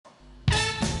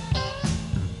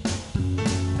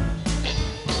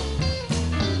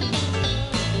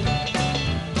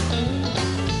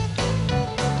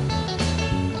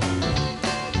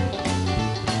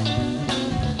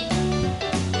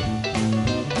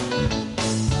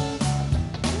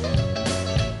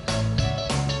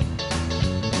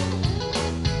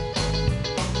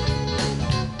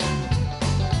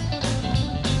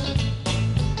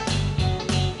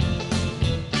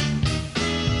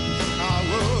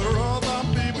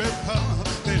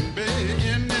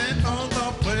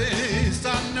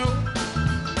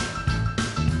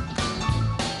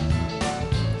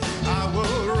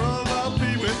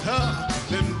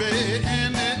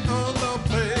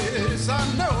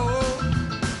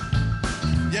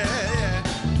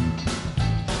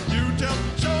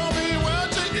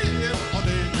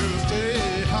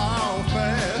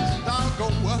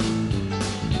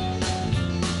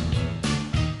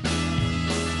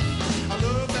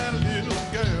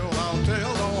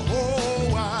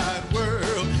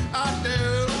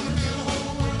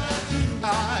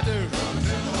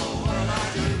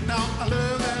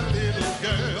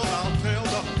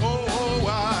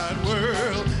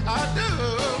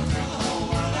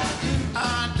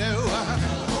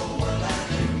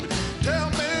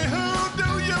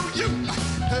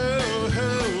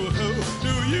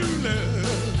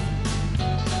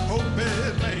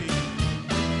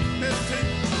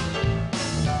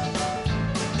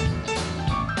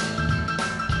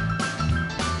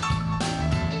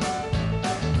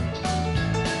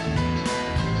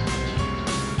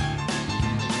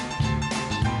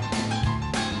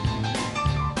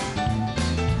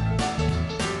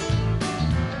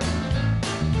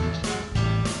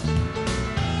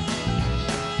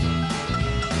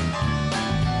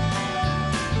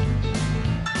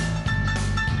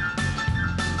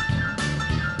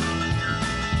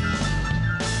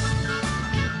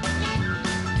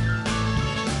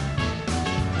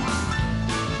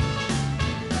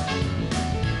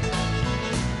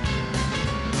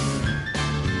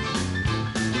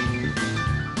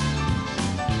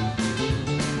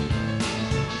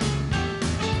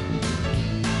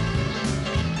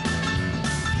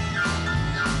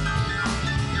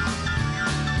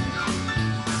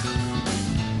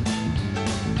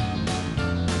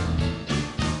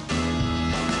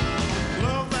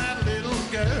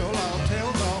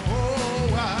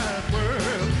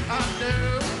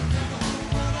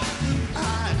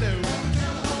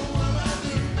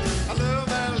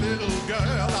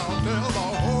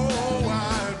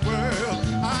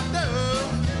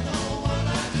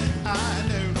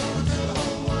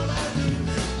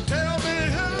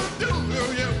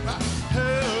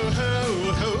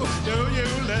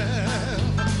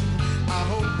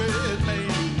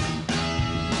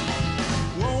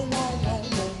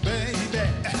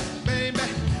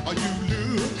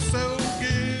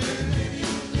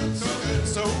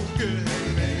good.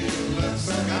 Baby, you look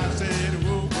so good. I said,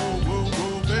 whoa, whoa, whoa,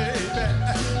 whoa, baby.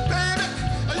 Baby,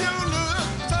 you look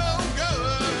so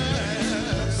good.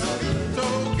 So good. So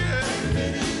good.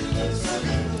 Baby, you look so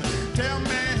good. Tell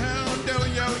me how do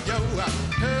yo, yo, ho,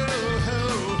 ho, ho,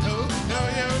 do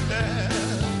yo, love.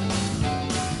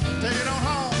 Take it on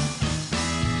home.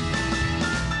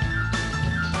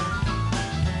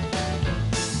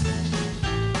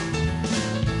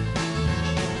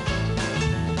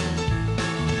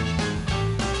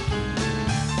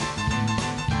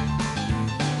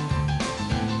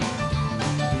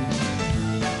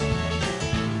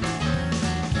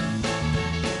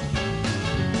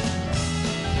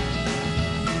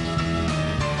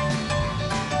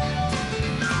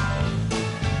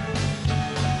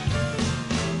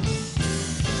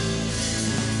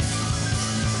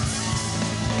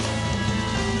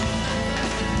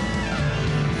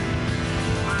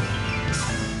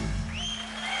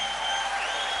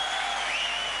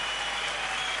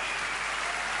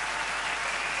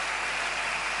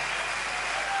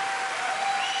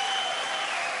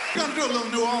 We're going to do a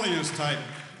little New Orleans type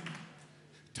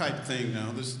thing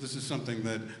now. This is something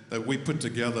that we put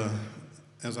together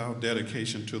as our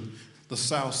dedication to the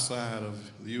south side of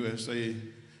the USA,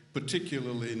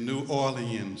 particularly New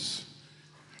Orleans.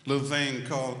 Little thing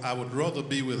called I Would Rather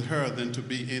Be With Her Than to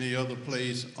Be Any Other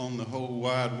Place on the Whole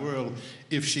Wide World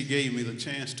if she gave me the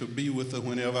chance to be with her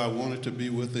whenever I wanted to be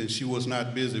with her and she was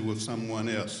not busy with someone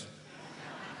else.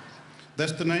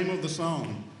 That's the name of the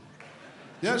song.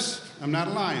 Yes, I'm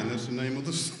not lying. That's the name of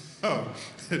the song.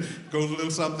 It goes a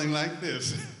little something like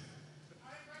this.